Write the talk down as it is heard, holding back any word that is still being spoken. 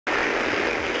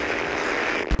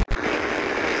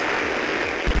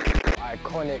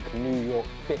iconic New York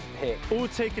fit pick. All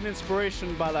taking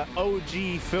inspiration by like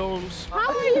OG films. How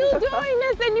are you doing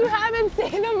this and you haven't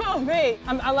seen the movie?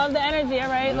 I love the energy, all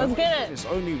right? Let's get it. It's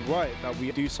only right that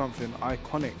we do something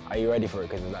iconic. Are you ready for it?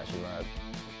 Because it's actually rad.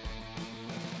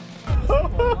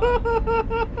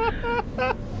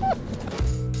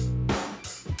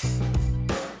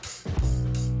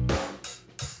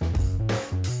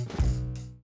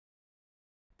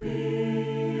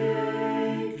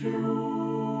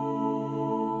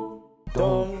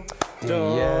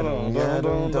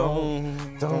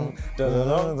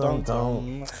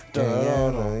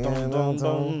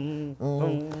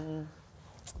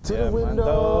 To the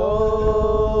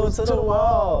window, to the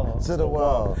wall, to the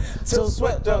wall, till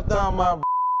sweat drop down my.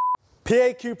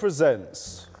 PAQ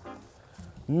presents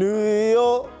New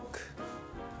York,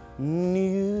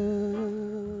 New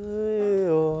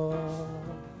York.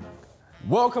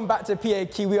 Welcome back to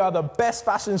PAQ. We are the best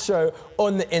fashion show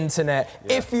on the internet.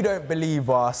 Yeah. If you don't believe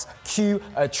us, cue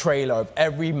a trailer of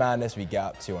every madness we get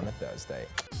up to on a Thursday.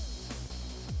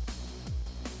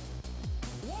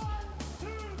 1, 2,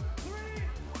 3.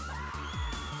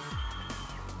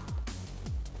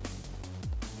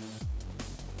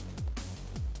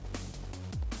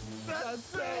 That's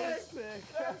sick.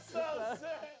 That's so sick.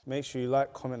 Make sure you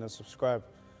like, comment, and subscribe,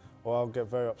 or I'll get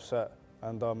very upset.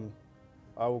 And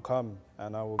I will come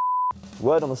and I will.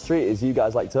 Word on the street is you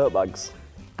guys like tote bags.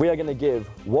 We are going to give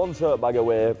one tote bag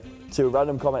away to a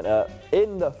random commenter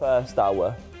in the first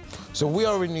hour. So we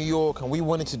are in New York and we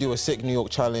wanted to do a sick New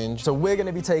York challenge. So we're going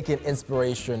to be taking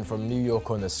inspiration from New York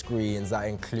on the screens. That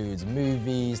includes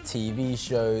movies, TV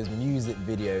shows, music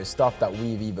videos, stuff that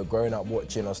we've either grown up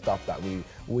watching or stuff that we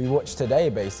watch today,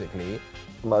 basically.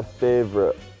 My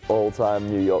favourite all-time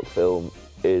New York film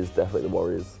is definitely The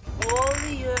Warriors.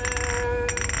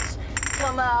 Warriors,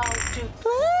 come out to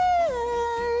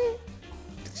play.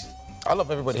 I love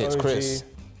Everybody Hates Chris.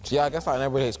 So yeah, I guess like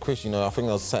Everybody Hates Chris, you know, I think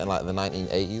it was set in like the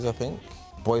 1980s, I think.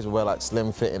 Boys would wear like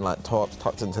slim fitting like tops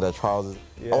tucked into their trousers.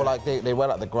 Yeah. Or like they wear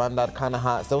like the granddad kind of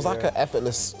hats. There was like an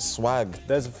effortless swag.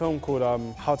 There's a film called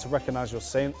How to Recognize Your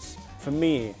Saints. For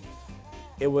me,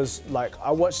 it was like, I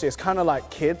watched it, it's kind of like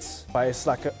Kids, but it's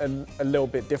like a little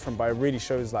bit different, but it really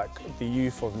shows like the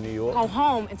youth of New York. Go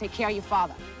home and take care of your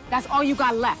father. That's all you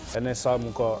got left. And this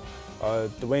album got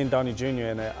Dwayne Downey Jr.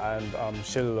 in it and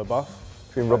Shia LaBeouf.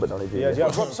 Between Robert Downey Jr. Yeah,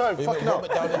 Rob, sorry, fucking up.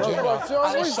 Robert Downey Jr.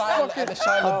 and the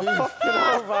Shia LaBeouf. Fucking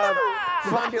hell, man.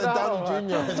 Fucking Downey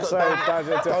Jr. Sorry,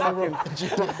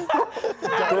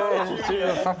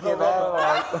 fucking hell,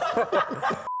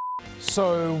 man.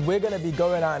 So we're going to be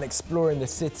going out and exploring the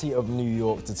city of New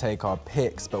York to take our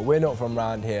pics, but we're not from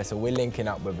around here, so we're linking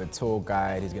up with a tour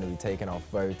guide who's going to be taking our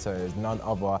photos, none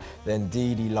other than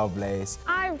Dede Lovelace.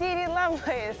 I'm Dede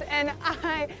Lovelace, and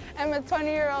I am a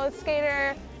 20-year-old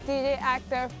skater, DJ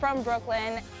actor from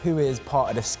Brooklyn. Who is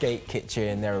part of the Skate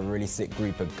Kitchen. They're a really sick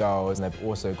group of girls, and they've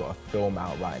also got a film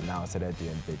out right now, so they're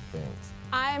doing big things.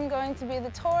 I'm going to be the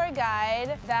tour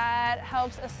guide that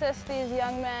helps assist these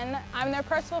young men. I'm their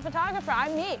personal photographer,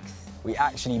 I'm Meeks. We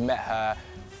actually met her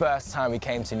first time we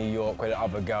came to New York with the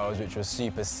other girls, which was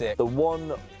super sick. The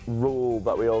one rule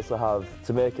that we also have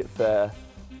to make it fair,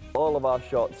 all of our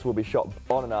shots will be shot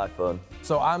on an iPhone.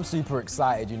 So I'm super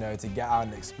excited, you know, to get out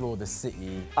and explore the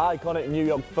city. Iconic New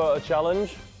York photo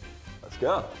challenge. Let's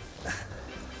go.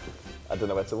 I don't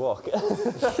know where to walk.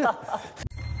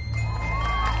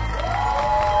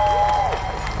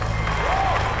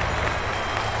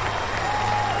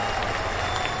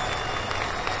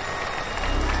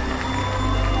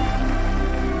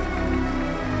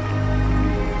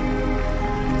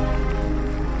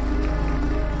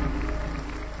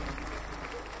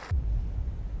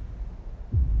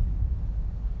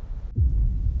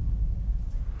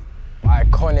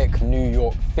 Iconic New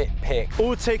York fit pick.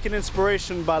 All taking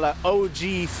inspiration by like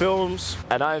OG films.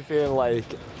 And I'm feeling like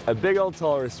a big old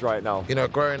tourist right now. You know,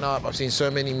 growing up, I've seen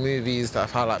so many movies that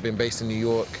have had like been based in New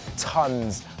York.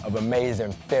 Tons of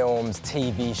amazing films,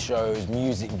 TV shows,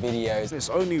 music videos. It's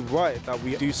only right that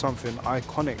we do something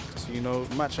iconic to, you know,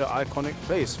 match an iconic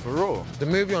place, for real. The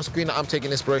movie on screen that I'm taking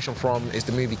inspiration from is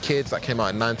the movie Kids that came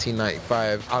out in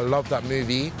 1995. I love that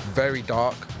movie, very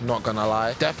dark, not gonna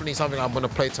lie. Definitely something I'm gonna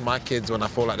play to my kids when I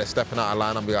feel like they're stepping out of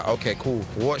line and be like, okay, cool,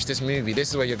 watch this movie,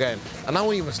 this is where you're going. And I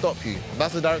won't even stop you. If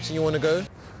that's the direction you wanna go,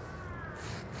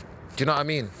 do you know what I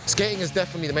mean? Skating is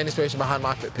definitely the main inspiration behind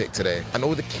my fit pick today. And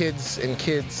all the kids in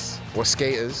Kids were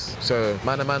skaters, so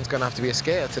man man's gonna have to be a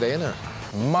skater today, innit?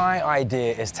 My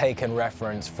idea is taking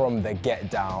reference from The Get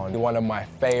Down, one of my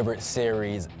favorite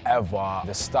series ever.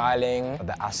 The styling,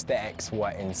 the aesthetics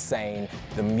were insane.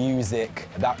 The music,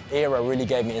 that era really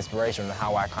gave me inspiration on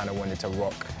how I kind of wanted to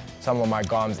rock some of my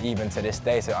gums even to this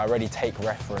day, so I already take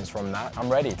reference from that. I'm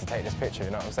ready to take this picture, you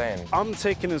know what I'm saying? I'm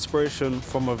taking inspiration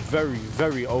from a very,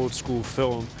 very old school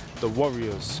film, The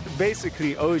Warriors.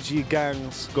 Basically, OG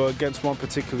gangs go against one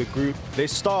particular group. They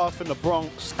start off in the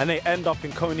Bronx and they end up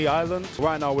in Coney Island.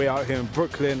 Right now we're out here in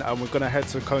Brooklyn and we're gonna head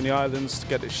to Coney Islands to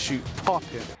get the shoot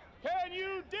popping. Can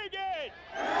you dig it?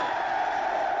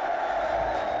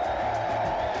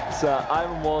 So I'm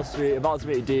on Wall Street, about to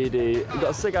meet Dede. I've got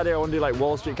a sick idea, I want to do like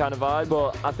Wall Street kind of vibe,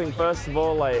 but I think first of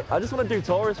all, like, I just want to do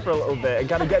tourists for a little bit and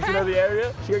kind of get to know the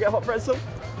area. Should we go get a hot pretzel?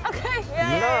 Okay,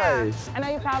 yeah. Nice. I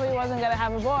know you probably wasn't gonna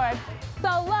have a board. So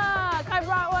look, I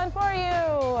brought one for you.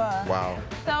 Wow.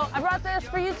 So I brought this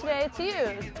for you today to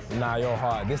use. Nah, you're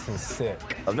hard. This is sick.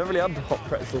 I've never really had hot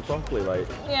pretzel properly, like.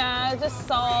 Yeah, just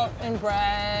salt and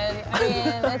bread. I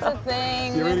mean, it's a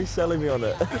thing. You're really selling me on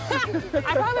it.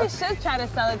 I probably should try to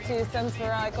sell it to you since we're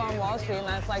like on Wall Street and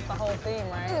that's like the whole theme,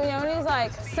 right? You know, and he's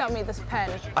like, sell me this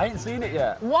pen. I ain't seen it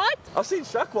yet. What? I've seen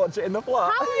Shaq watch it in the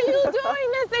flat. How are you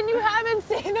doing this and you haven't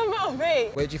seen the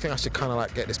movie? Where do you think I should kind of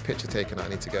like get this picture taken that I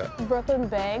need to get? Brooklyn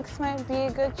Banks might be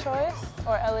a good choice,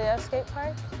 or Elias Skate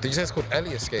Park. Did you say it's called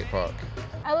Elias Skate Park?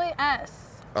 Elias.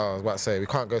 Oh, I was about to say, we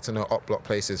can't go to no up block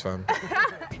places, fam.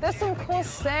 There's some cool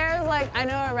stairs, like, I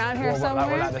know around here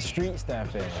somewhere. Like the street stair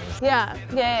things. Yeah.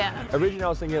 Originally I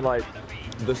was thinking like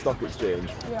the stock exchange.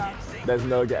 Yeah. There's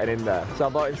no getting in there. So I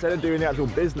thought instead of doing the actual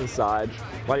business side,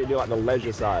 why don't you do like the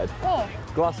leisure side? Oh.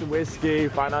 Glass of whiskey,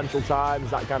 Financial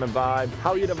Times, that kind of vibe.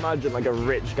 How you'd imagine like a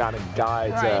rich kind of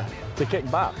guy to kick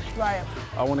back. Right.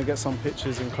 I want to get some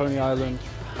pictures in Coney Island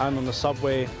and on the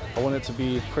subway. I want it to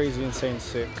be crazy, insane,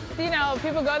 sick. You know,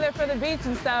 people go there for the beach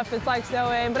and stuff. It's like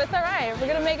snowing, but it's all right. We're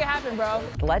gonna make it happen, bro.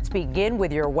 Let's begin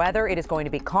with your weather. It is going to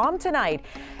be calm tonight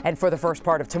and for the first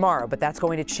part of tomorrow, but that's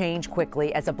going to change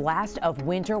quickly as a blast of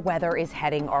winter weather is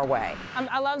heading our way.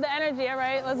 I love the energy, all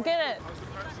right? Let's get it.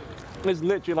 It's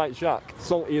literally like Shaq,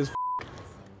 salty as f.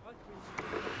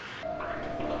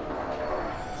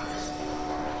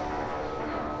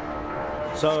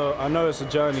 So I know it's a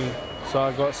journey, so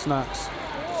I got snacks.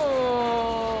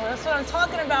 Ooh, that's what I'm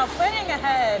talking about, planning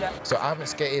ahead. So I haven't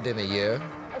skated in a year,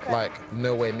 like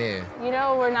nowhere near. You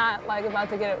know we're not like about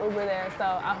to get an Uber there, so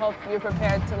I hope you're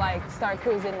prepared to like start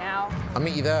cruising now. I'll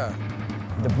meet you there.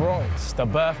 The Bronx, the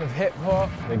birth of hip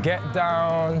hop, the get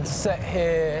down, set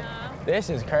here. This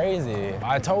is crazy.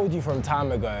 I told you from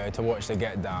time ago to watch the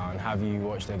Get Down. Have you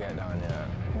watched the Get Down yet?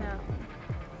 No.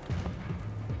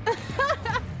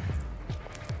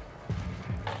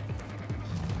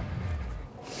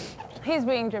 He's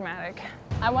being dramatic.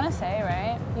 I want to say,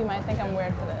 right, you might think I'm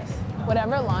weird for this.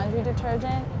 Whatever laundry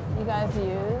detergent you guys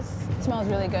use smells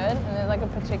really good, and there's like a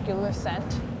particular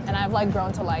scent, and I've like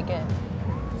grown to like it.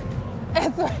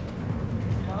 It's like...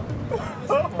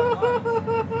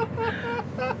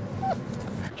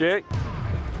 Jake,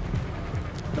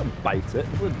 don't bite it,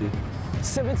 would you?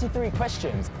 73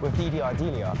 questions with Dede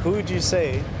Lovelace. Who would you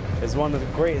say is one of the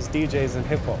greatest DJs in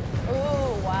hip hop?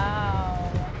 Ooh,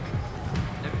 wow.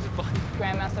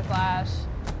 Grandmaster Flash.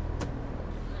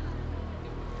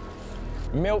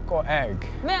 Milk or egg?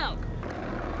 Milk.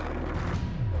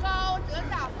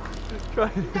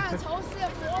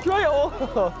 Try it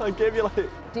all. I gave you like...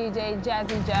 DJ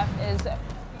Jazzy Jeff is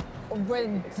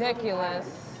ridiculous.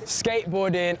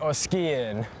 Skateboarding or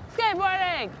skiing?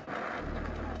 Skateboarding.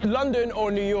 London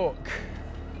or New York?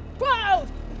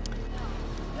 Both.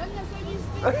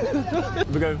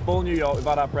 We're going full New York, we've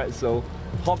had our pretzel,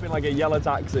 hop in like a yellow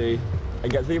taxi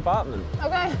and get to the apartment.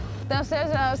 Okay. Those stairs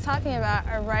that I was talking about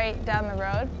are right down the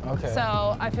road. Okay.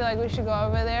 So I feel like we should go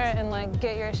over there and like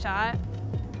get your shot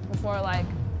before like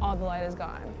all the light is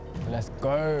gone. Let's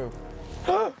go.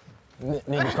 Need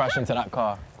to crash into that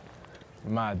car.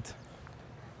 Mad.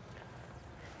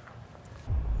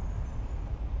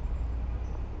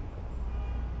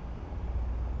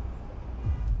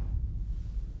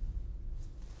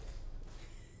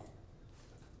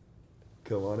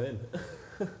 Come on in.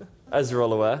 As you're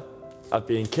all aware, I've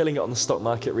been killing it on the stock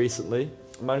market recently.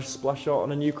 I managed to splash out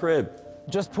on a new crib.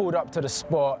 Just pulled up to the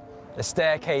spot, the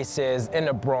staircases in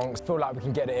the Bronx. Feel like we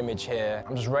can get the image here.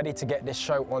 I'm just ready to get this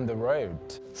show on the road.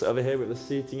 So over here with the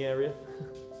seating area.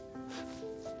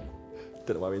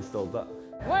 Don't know why we installed that.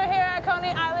 We're here at Coney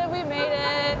Island, we made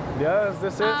it. Yes,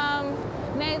 this is.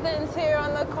 Nathan's here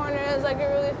on the corner. It's like a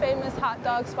really famous hot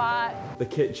dog spot. The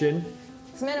kitchen.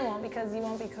 It's minimal because you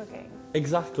won't be cooking.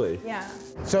 Exactly. Yeah.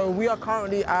 So we are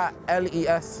currently at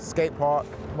LES Skate Park.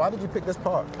 Why did you pick this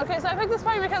park? Okay, so I picked this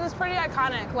park because it's pretty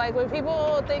iconic. Like when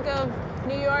people think of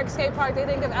New York skate park, they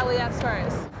think of LES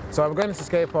first. So I'm going to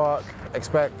skate park.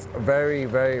 Expect very,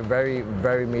 very, very,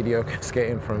 very mediocre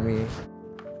skating from me.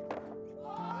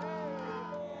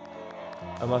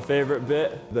 And my favourite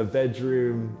bit, the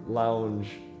bedroom, lounge,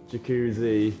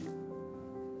 jacuzzi,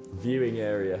 viewing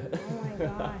area. Oh my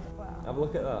gosh, wow. Have a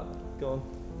look at that. Go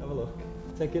on, have a look.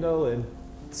 Take it all in.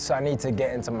 So I need to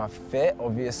get into my fit,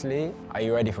 obviously. Are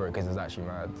you ready for it? Because it's actually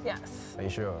mad. Yes. Are you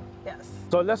sure? Yes.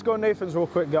 So let's go Nathan's real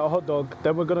quick, get a hot dog.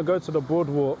 Then we're gonna go to the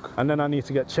boardwalk, and then I need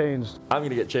to get changed. I'm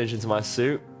gonna get changed into my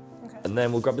suit, Okay. and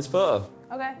then we'll grab this photo.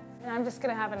 Okay. And I'm just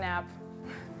gonna have a nap.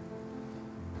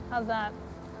 How's that?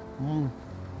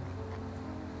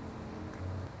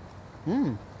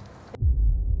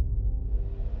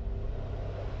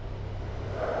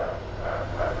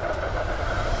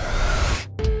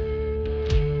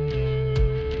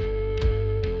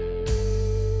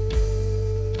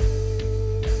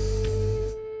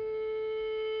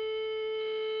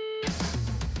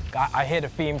 I hear the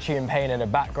theme tune playing in the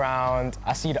background.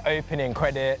 I see the opening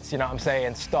credits, you know what I'm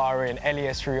saying, starring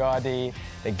Elias,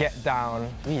 the Get Down.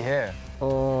 We here.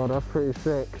 Oh, that's pretty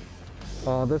sick.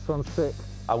 Oh, this one's sick.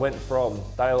 I went from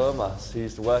Daniel Omas, who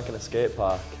used to work in a skate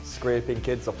park, scraping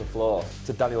kids off the floor,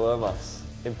 to Daniel Omas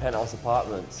in penthouse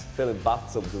apartments, filling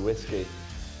bathtubs with whiskey.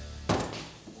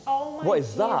 Oh my What is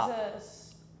Jesus.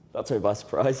 that? That took me by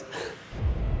surprise.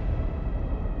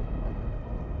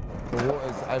 The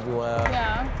water's everywhere.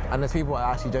 Yeah. And there's people that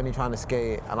are actually genuinely trying to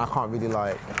skate, and I can't really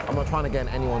like, I'm not trying to get in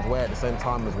anyone's way at the same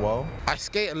time as well. I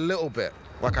skate a little bit,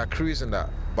 like I cruise in that,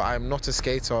 but I'm not a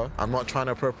skater. I'm not trying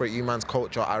to appropriate you man's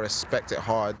culture. I respect it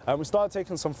hard. And we started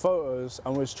taking some photos,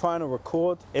 and we was trying to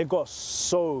record. It got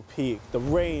so peak. The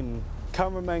rain,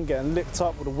 cameramen getting licked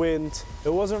up with the wind.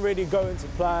 It wasn't really going to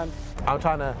plan. I'm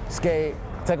trying to skate,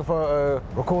 take a photo,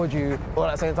 record you, all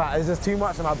at the same time. It's just too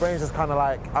much, and my brain's just kind of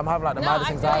like, I'm having like the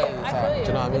maddest anxiety. I feel you. Do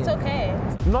you know what I mean? It's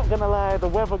okay. Not gonna lie, the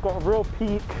weather got real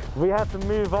peak. We had to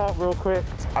move out real quick.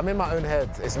 I'm in my own head.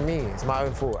 It's me. It's my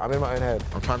own fault. I'm in my own head.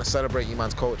 I'm trying to celebrate you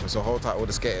man's culture, so hold tight all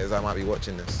the skaters that might be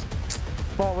watching this.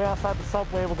 But we're outside the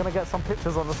subway. We're gonna get some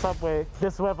pictures on the subway.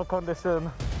 This weather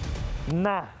condition,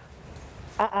 nah,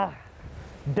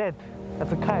 dead.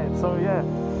 That's a kite, so yeah.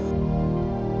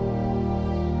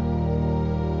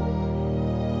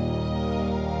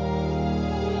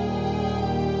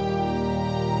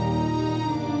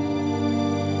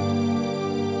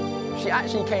 She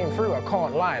actually came through, I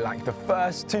can't lie. Like the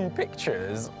first 2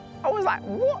 pictures, I was like,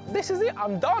 what? This is it,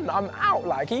 I'm done, I'm out.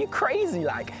 Like, are you crazy?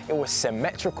 Like, it was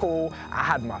symmetrical, I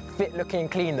had my fit looking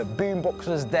clean, the boombox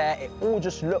was there, it all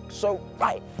just looked so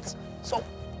right, so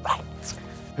right.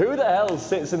 Who the hell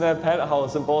sits in their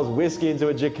penthouse and pours whiskey into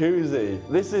a jacuzzi?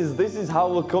 This is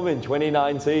how we're coming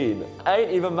 2019. I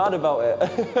ain't even mad about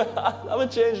it. I'm a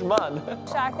changed man.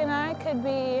 Shaq and I could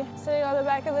be sitting on the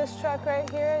back of this truck right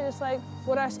here, just like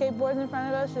with our skateboards in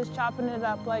front of us, just chopping it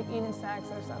up, like eating snacks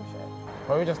or some shit.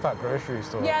 Maybe just that grocery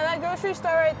store. Yeah, that grocery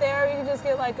store right there, you can just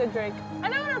get like a drink. I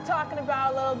know what I'm talking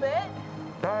about a little bit.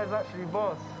 That is actually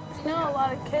boss. You know, a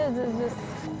lot of kids is just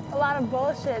a lot of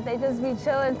bullshit. They just be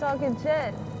chilling, talking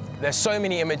shit. There's so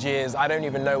many images, I don't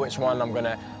even know which one I'm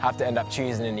gonna have to end up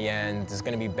choosing in the end. There's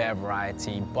gonna be bare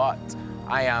variety, but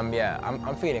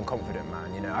I'm feeling confident,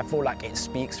 man. You know, I feel like it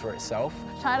speaks for itself.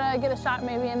 Try to get a shot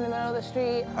maybe in the middle of the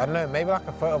street. I don't know, maybe like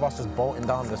a photo of us just bolting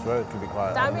down this road could be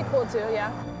quite... That'd be cool too,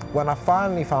 yeah. When I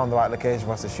finally found the right location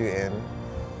for us to shoot in,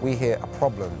 we hit a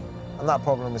problem, and that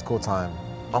problem is called time.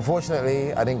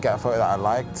 Unfortunately, I didn't get a photo that I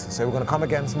liked, so we're gonna come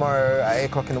again tomorrow at 8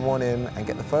 o'clock in the morning and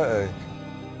get the photo.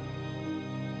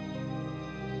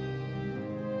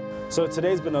 So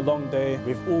today's been a long day.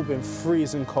 We've all been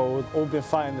freezing cold, all been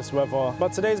fighting this weather.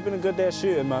 But today's been a good day of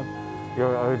shooting, man.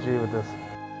 You're an OG with this.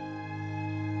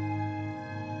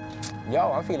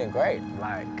 Yo, I'm feeling great.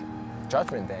 Like,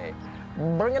 Judgment Day.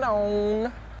 Bring it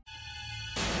on.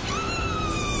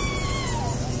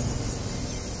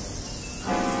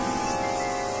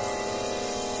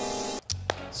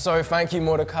 So thank you,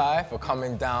 Mordecai, for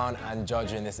coming down and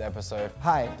judging this episode.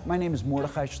 Hi, my name is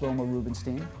Mordecai Shlomo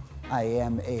Rubenstein. I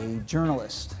am a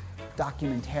journalist,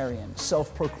 documentarian,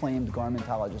 self-proclaimed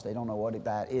garmentologist. I don't know what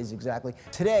that is exactly.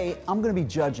 Today, I'm gonna be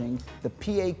judging the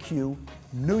PAQ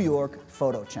New York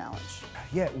Photo Challenge.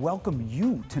 Yeah, welcome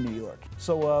you to New York.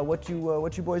 So what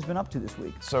you boys been up to this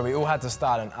week? So we all had to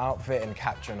style an outfit and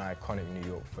capture an iconic New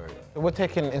York photo. We're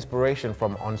taking inspiration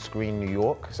from on-screen New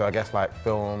York, so I guess like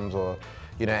films or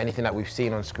anything that we've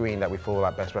seen on screen that we feel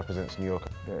like best represents New York.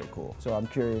 Very cool. So I'm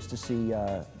curious to see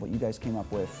what you guys came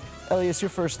up with. Elias, you're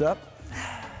first up.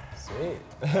 Sweet.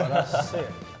 Oh, that's sick.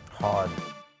 Hard.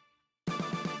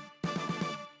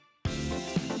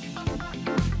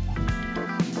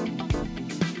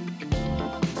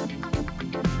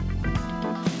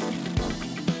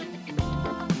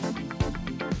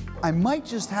 I might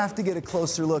just have to get a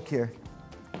closer look here.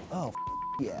 Oh,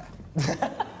 yeah.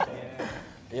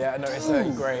 Yeah, no, it's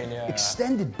a grain, yeah.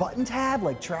 Extended button tab,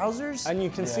 like trousers? And you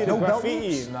can see the No belt graffiti.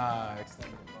 loops? Nah,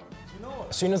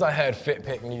 as soon as I heard Fit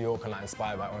Pick New York and like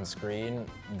Inspired by On Screen,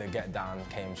 the Get Down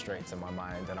came straight to my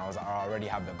mind, and I was like, oh, I already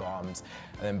have the garms.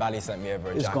 And then Bally sent me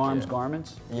over a Is jacket. Garms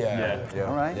garments? Yeah.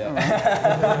 All right, Yeah. all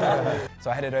right.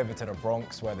 So I headed over to the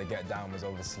Bronx, where the Get Down was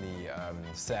obviously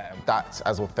set. That's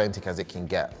as authentic as it can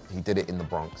get. He did it in the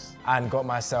Bronx. And got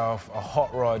myself a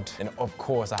hot rod, and of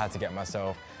course I had to get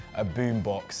myself a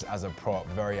boombox as a prop,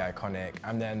 very iconic.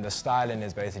 And then the styling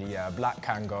is basically, a black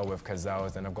Kangol with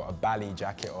gazelles, and I've got a Bally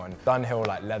jacket on. Dunhill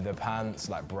like leather pants,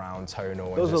 like brown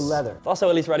tonal. Those are leather. That's how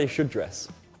Elise Riley should dress,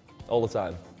 all the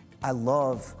time. I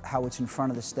love how it's in front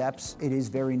of the steps. It is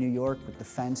very New York with the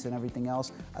fence and everything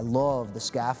else. I love the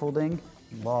scaffolding.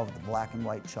 Love the black and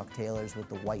white Chuck Taylors with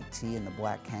the white tee and the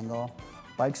black Kangol.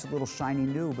 Bike's a little shiny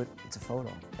new, but it's a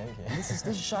photo. Thank you. This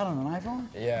is shot on an iPhone?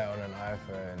 Yeah, on an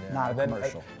iPhone. Yeah. Not a Then,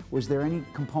 commercial. Was there any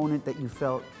component that you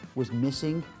felt was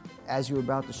missing as you were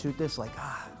about to shoot this? Like,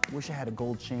 wish I had a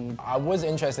gold chain. I was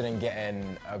interested in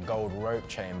getting a gold rope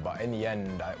chain, but in the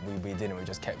end, we didn't. We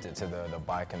just kept it to the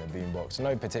bike and the boombox.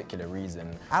 No particular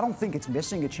reason. I don't think it's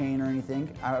missing a chain or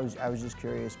anything. I was just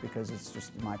curious because it's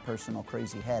just my personal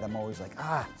crazy head. I'm always like,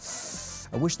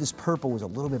 I wish this purple was a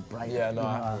little bit brighter. Yeah, no,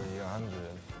 I feel you 100.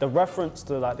 The reference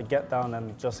to like the Get Down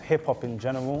and just hip hop in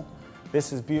general,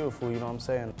 this is beautiful, you know what I'm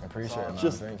saying? I appreciate it, man.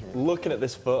 Just Thank you. looking at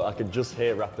this photo, I could just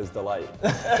hear Rapper's Delight.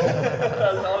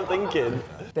 That's what I'm thinking.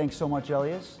 Thanks so much,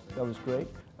 Elias. That was great.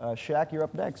 Shaq, you're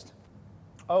up next.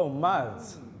 Oh, man.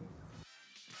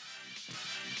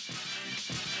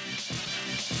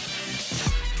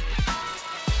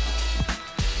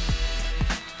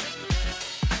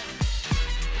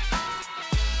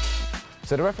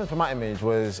 So the reference for my image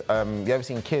was, you ever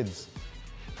seen Kids?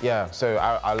 Yeah, so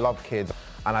I love Kids,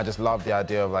 and I just love the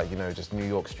idea of like, you know, just New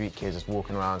York street kids just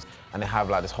walking around, and they have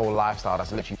like this whole lifestyle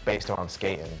that's literally based around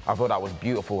skating. I thought that was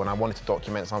beautiful, and I wanted to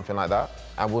document something like that.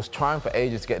 I was trying for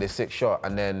ages to get this sick shot,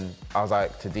 and then I was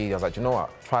like to Dede, I was like, you know what?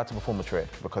 Try to perform a trick,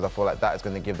 because I feel like that is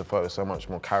going to give the photo so much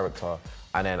more character.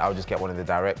 And then I'll just get one of the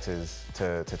directors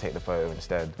to take the photo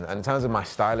instead. And in terms of my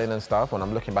styling and stuff, when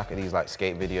I'm looking back at these like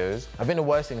skate videos, I think the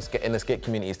worst thing in the skate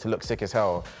community is to look sick as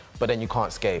hell, but then you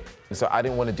can't skate. And so I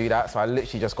didn't want to do that, so I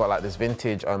literally just got like this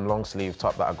vintage long sleeve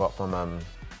top that I got from,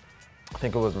 I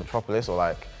think it was Metropolis or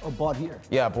like... Oh, bought here?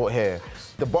 Yeah, I bought here.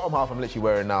 The bottom half I'm literally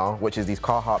wearing now, which is these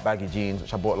Carhartt baggy jeans,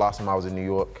 which I bought last time I was in New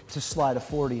York. To slide a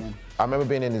 40 in. I remember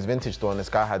being in this vintage store and this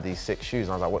guy had these sick shoes,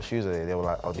 and I was like, what shoes are they? They were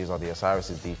like, oh, these are the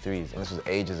Osiris's D3s, and this was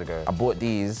ages ago. I bought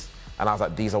these, and I was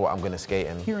like, these are what I'm gonna skate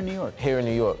in. Here in New York? Here in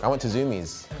New York. I went to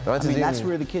Zoomies. I mean, that's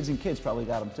where the Kids and Kids probably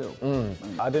got them too.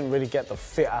 I didn't really get the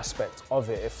fit aspect of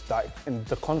it. If like, in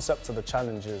the concept of the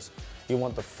challenges, you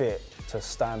want the fit to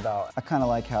stand out. I kind of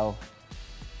like how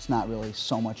it's not really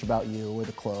so much about you or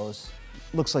the clothes.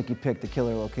 Looks like you picked a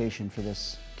killer location for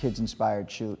this kids-inspired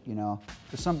shoot, you know?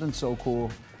 There's something so cool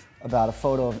about a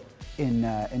photo in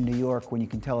New York when you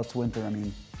can tell it's winter. I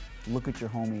mean, look at your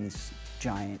homie's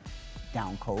giant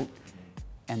down coat,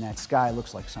 and that sky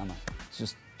looks like summer. It's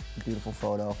just a beautiful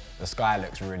photo. The sky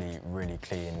looks really, really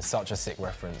clean. Such a sick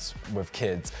reference with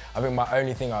Kids. I think my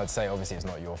only thing I would say, obviously it's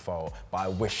not your fault, but I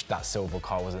wish that silver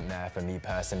car wasn't there for me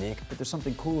personally. But there's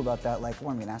something cool about that, like,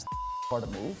 what, I'm gonna ask the car to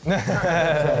move?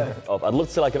 I'd love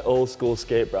to see like an old school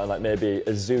skate brand, like maybe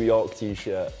a Zoo York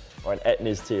t-shirt or an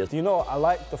Etnies tee. You know, I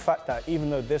like the fact that even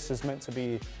though this is meant to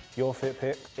be your fit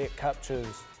pick, it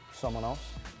captures someone else.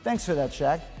 Thanks for that,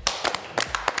 Shaq.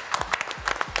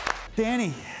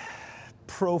 Danny,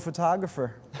 pro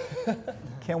photographer.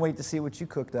 Can't wait to see what you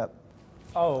cooked up.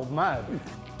 Oh, man.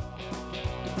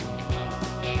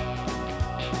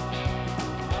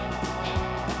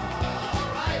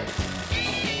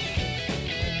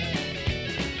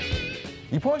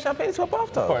 You pouring champagne into a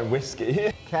bathtub? Pouring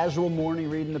whiskey. Casual morning,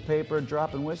 reading the paper,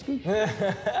 dropping whiskey?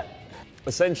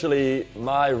 Essentially,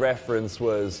 my reference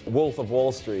was Wolf of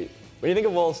Wall Street. When you think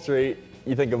of Wall Street,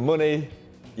 you think of money,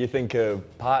 you think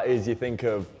of parties, you think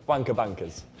of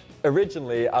bankers.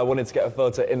 Originally, I wanted to get a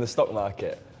photo in the stock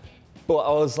market, but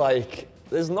I was like,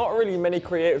 there's not really many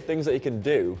creative things that you can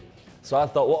do. So I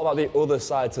thought, what about the other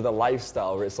side to the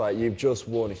lifestyle, where it's like, you've just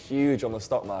won huge on the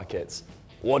stock markets.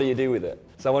 What do you do with it?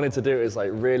 So I wanted to do it as like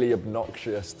really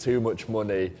obnoxious, too much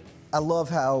money. I love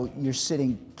how you're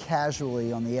sitting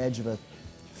casually on the edge of a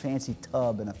fancy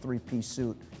tub in a three-piece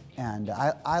suit. And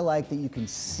I like that you can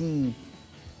see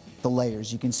the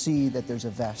layers. You can see that there's a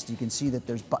vest. You can see that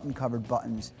there's button-covered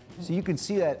buttons. So you can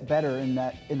see that better in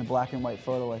the black and white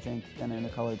photo, I think, than in the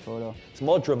colored photo. It's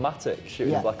more dramatic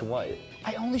shooting in black and white.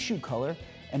 I only shoot color,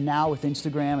 And now with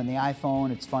Instagram and the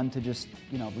iPhone, it's fun to just,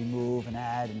 you know, remove and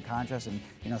add and contrast and,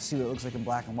 you know, see what it looks like in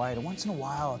black and white. And once in a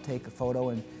while, I'll take a photo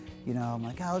and, you know, I'm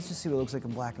like, oh, let's just see what it looks like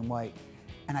in black and white.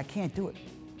 And I can't do it.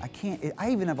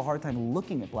 I even have a hard time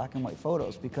looking at black and white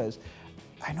photos because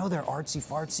I know they're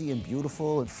artsy-fartsy and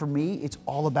beautiful. And for me, it's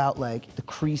all about like the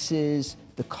creases,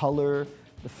 the color,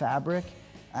 the fabric.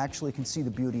 I actually can see the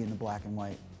beauty in the black and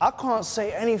white. I can't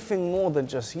say anything more than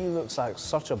just he looks like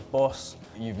such a boss.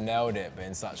 You've nailed it, but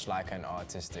in such like an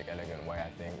artistic, elegant way, I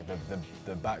think.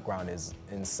 The background is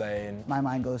insane. My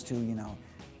mind goes to, you know,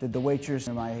 did the waitress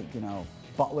or my, you know,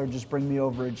 butler just bring me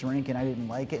over a drink and I didn't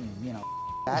like it and, you know,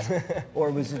 that? Or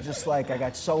was it just like I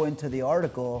got so into the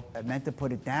article, I meant to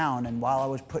put it down, and while I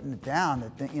was putting it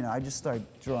down, you know, I just started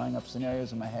drawing up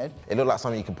scenarios in my head. It looked like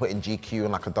something you could put in GQ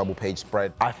and like a double-page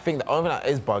spread. I think the only thing that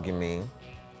is bugging me,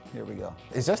 here we go.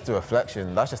 It's just the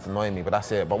reflection. That's just annoying me, but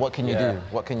that's it. But what can you do?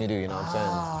 What can you do, you know what I'm saying?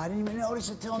 Oh, I didn't even notice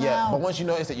it till now. Yeah, but once you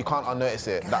notice it, you can't unnotice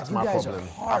it. God, that's you my guys problem. are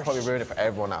harsh. I'll probably ruin it for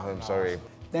everyone at home, sorry.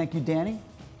 Thank you, Danny.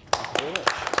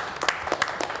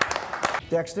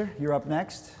 Dexter, you're up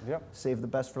next. Yep. Save the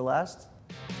best for last.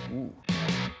 Ooh.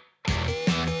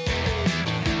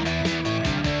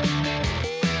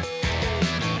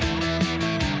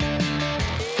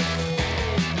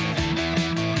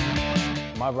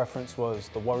 My reference was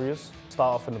the Warriors.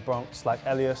 Start off in the Bronx like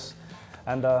Elias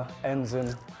and ends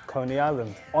in Coney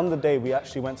Island. On the day, we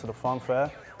actually went to the farm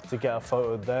fair to get a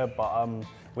photo there, but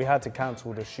we had to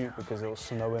cancel the shoot because it was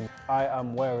snowing. I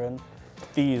am wearing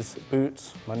these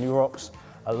boots, my New Rocks.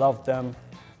 I love them.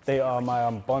 They are my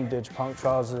bondage punk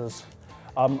trousers.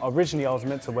 Originally, I was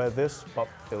meant to wear this, but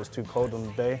it was too cold on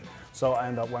the day, so I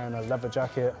ended up wearing a leather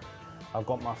jacket. I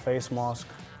got my face mask,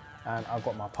 and I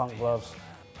got my punk gloves.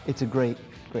 It's a great,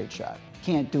 great shot.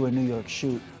 Can't do a New York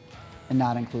shoot and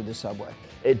not include the subway.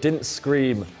 It didn't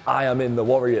scream, I am in the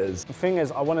Warriors. The thing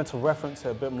is, I wanted to reference it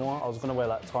a bit more. I was gonna wear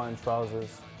like tartan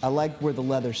trousers. I like where the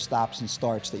leather stops and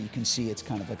starts, that you can see it's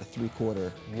kind of like a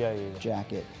three-quarter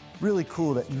jacket. Really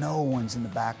cool that no one's in the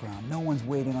background. No one's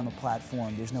waiting on the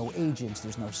platform. There's no agents,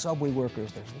 there's no subway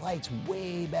workers. There's lights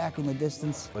way back in the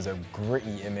distance. It was a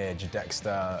gritty image.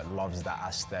 Dexter loves that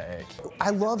aesthetic.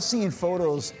 I love seeing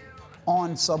photos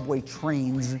on subway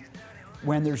trains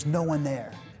when there's no one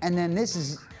there. And then this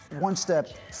is one step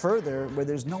further where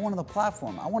there's no one on the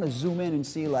platform. I want to zoom in and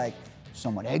see like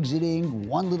someone exiting,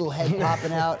 one little head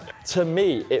popping out. To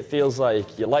me, it feels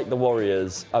like you're like the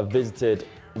Warriors. I've visited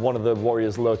one of the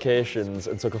Warriors locations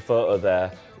and took a photo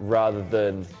there rather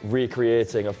than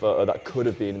recreating a photo that could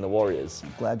have been in the Warriors.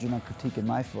 I'm glad you're not critiquing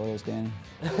my photos, Danny.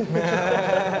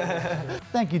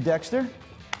 Thank you, Dexter.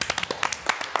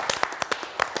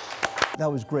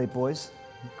 That was great, boys.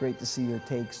 Great to see your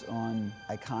takes on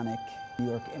iconic New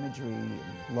York imagery.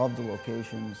 Love the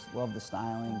locations, love the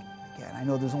styling. Again, I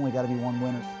know there's only got to be one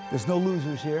winner. There's no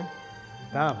losers here.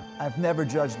 Damn. I've never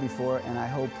judged before, and I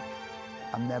hope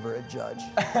I'm never a judge.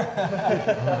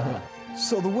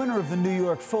 So the winner of the New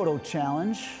York Photo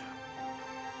Challenge,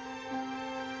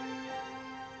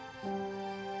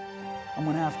 I'm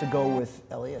gonna have to go with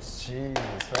Elias. Jeez,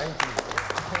 thank you.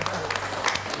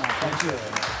 Thank you.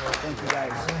 Thank you,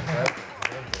 guys.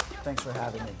 Thanks for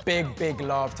having me. Big, big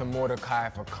love to Mordecai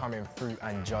for coming through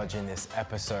and judging this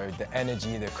episode. The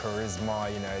energy, the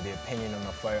charisma, you know, the opinion on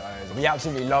the photos. We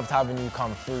absolutely loved having you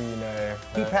come through, you know.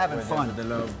 Keep having fun. The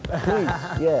love. Please,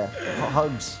 yeah,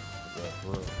 hugs.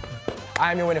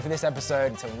 I'm your winner for this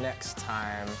episode. Until next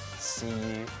time, see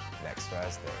you next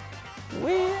Thursday.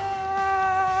 We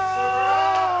are...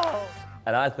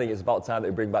 And I think it's about time that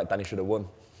we bring back Danny Should Have Won.